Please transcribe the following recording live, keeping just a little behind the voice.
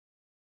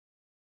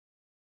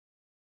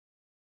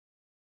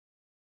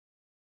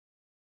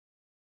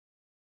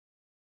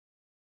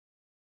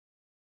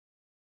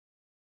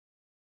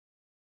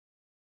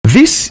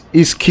This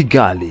is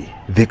Kigali,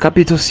 the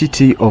capital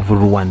city of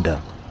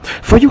Rwanda.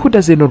 For you who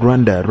doesn't know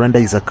Rwanda, Rwanda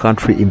is a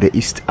country in the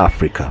East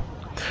Africa,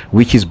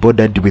 which is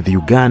bordered with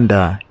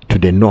Uganda to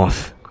the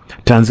north,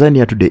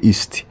 Tanzania to the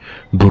east,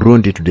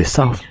 Burundi to the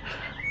south,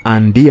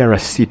 and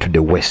DRC to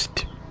the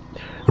west.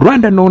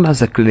 Rwanda known as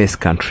the cleanest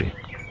country.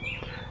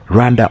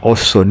 Rwanda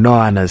also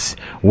known as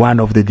one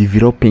of the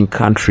developing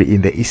country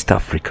in the East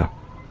Africa.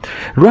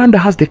 Rwanda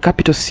has the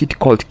capital city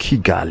called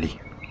Kigali,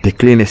 the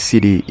cleanest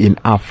city in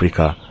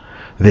Africa,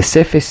 the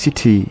safest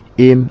city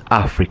in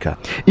Africa.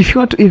 If you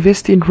want to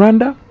invest in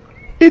Rwanda,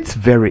 it's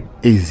very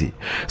easy.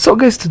 So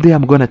guys, today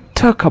I'm gonna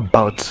talk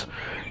about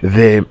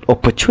the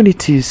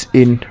opportunities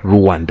in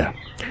Rwanda.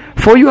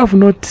 For you who have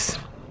not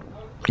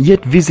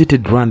yet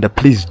visited Rwanda,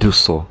 please do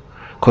so,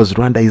 because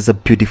Rwanda is a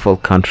beautiful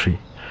country.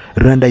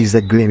 Rwanda is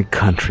a green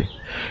country.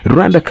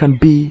 Rwanda can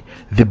be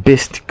the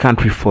best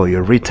country for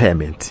your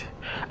retirement.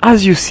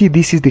 As you see,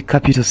 this is the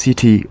capital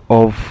city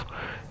of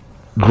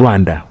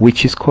Rwanda,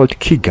 which is called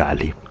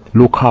Kigali.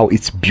 Look how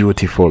it's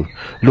beautiful.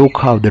 Look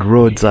how the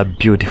roads are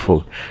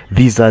beautiful.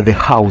 These are the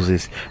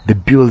houses. The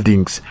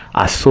buildings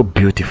are so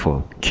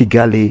beautiful.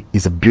 Kigali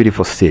is a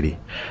beautiful city.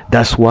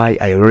 That's why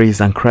I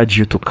always encourage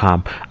you to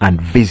come and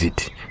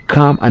visit.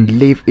 Come and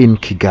live in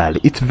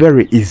Kigali. It's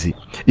very easy.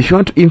 If you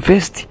want to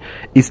invest,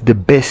 it's the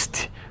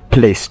best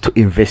place to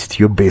invest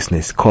your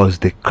business, because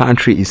the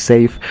country is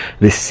safe,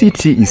 the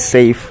city is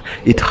safe,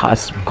 it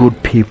has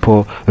good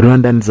people.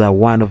 Rwandans are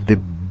one of the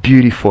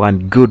beautiful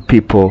and good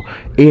people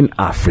in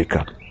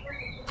Africa.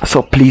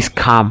 So please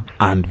come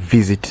and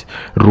visit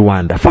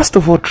Rwanda. First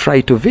of all,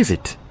 try to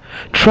visit.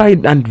 Try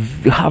and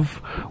have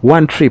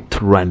one trip to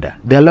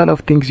Rwanda. There are a lot of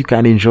things you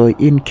can enjoy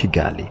in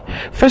Kigali.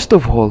 First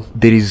of all,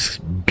 there is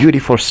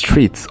beautiful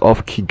streets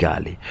of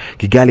Kigali.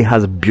 Kigali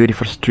has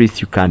beautiful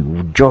streets you can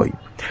enjoy.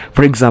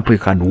 For example, you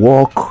can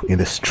walk in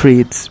the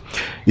streets.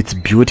 It's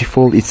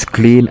beautiful, it's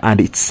clean,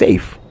 and it's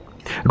safe.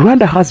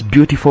 Rwanda has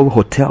beautiful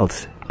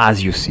hotels.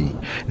 As you see,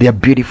 there are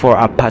beautiful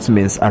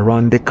apartments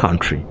around the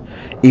country.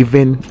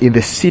 Even in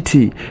the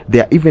city,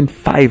 there are even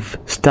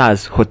 5-star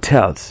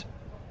hotels,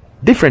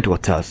 different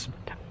hotels.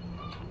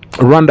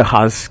 Rwanda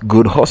has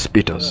good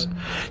hospitals.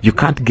 You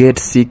can't get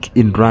sick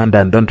in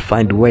Rwanda and don't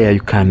find where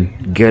you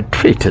can get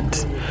treated.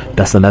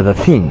 That's another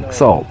thing.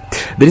 So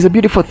there is a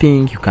beautiful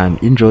thing you can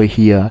enjoy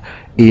here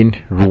in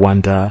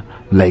Rwanda,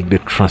 like the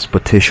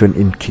transportation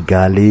in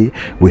Kigali.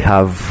 We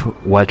have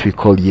what we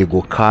call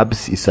Yego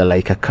cabs. It's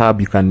like a cab.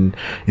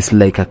 It's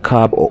like a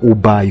cab or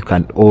Uber. You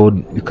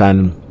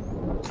can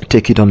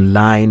take it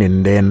online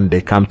and then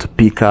they come to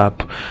pick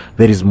up.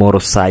 There is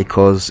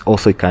motorcycles.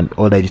 Also, you can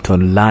order it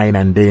online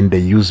and then they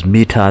use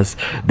meters.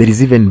 There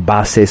is even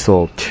buses.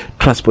 So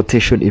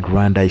transportation in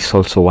Rwanda is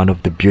also one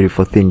of the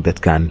beautiful things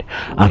that can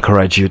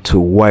encourage you to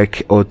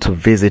work or to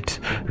visit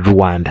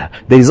Rwanda.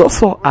 There is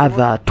also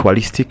other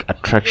touristic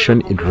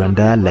attraction in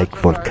Rwanda, like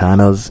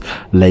volcanoes,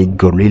 like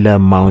gorilla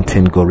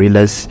mountain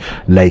gorillas,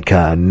 like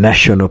a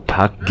national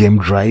park game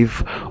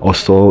drive.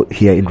 Also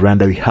here in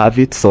Rwanda we have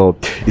it. So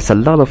it's a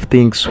lot of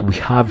things we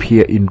have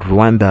here in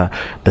Rwanda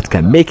that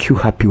can make you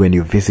happy when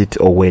you visit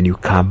or when you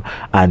come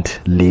and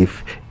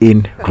live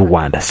in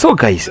Rwanda. So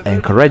guys, I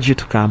encourage you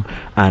to come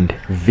and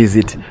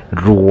visit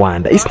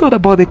Rwanda. It's not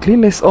about the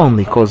cleanliness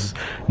only, because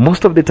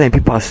most of the time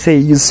people say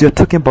you're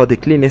talking about the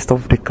cleanliness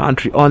of the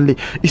country only.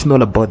 It's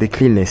not about the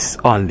cleanliness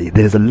only.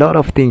 There's a lot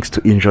of things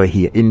to enjoy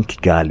here in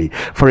Kigali.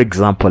 For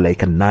example,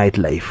 like a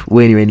nightlife.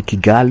 When you're in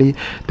Kigali,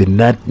 the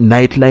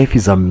nightlife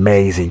is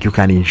amazing. You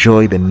can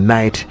enjoy the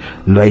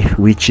nightlife,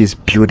 which is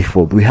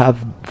beautiful. We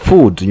have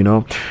food,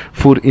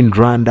 food in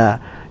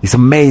Rwanda is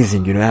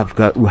amazing. We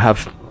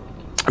have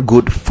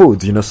good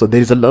food, so there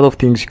is a lot of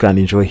things you can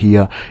enjoy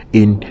here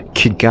in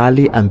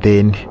Kigali, and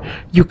then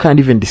you can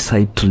even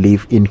decide to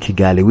live in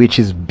Kigali, which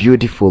is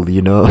beautiful.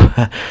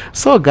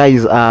 So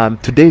guys,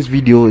 today's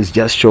video is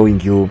just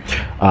showing you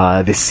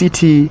the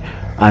city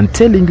and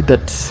telling you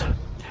that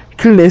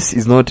cleanliness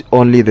is not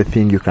only the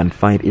thing you can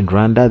find in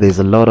Rwanda. There's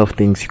a lot of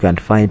things you can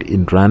find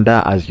in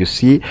Rwanda. As you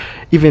see,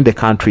 even the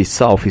country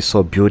itself is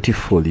so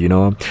beautiful.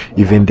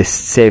 Even the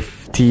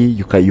safety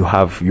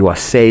you are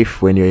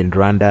safe when you're in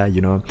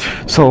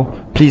Rwanda. So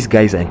please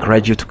guys, I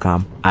encourage you to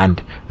come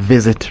and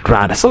visit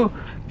Rwanda. So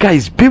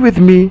guys, be with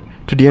me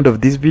to the end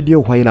of this video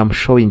while I'm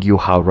showing you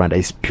how Rwanda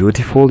is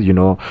beautiful,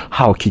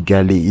 how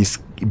Kigali is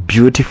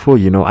beautiful.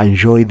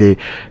 Enjoy the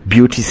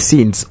beauty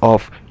scenes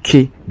of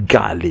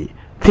Kigali.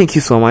 Thank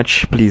you so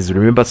much. Please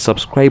remember to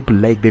subscribe,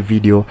 like the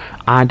video,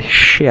 and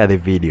share the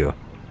video.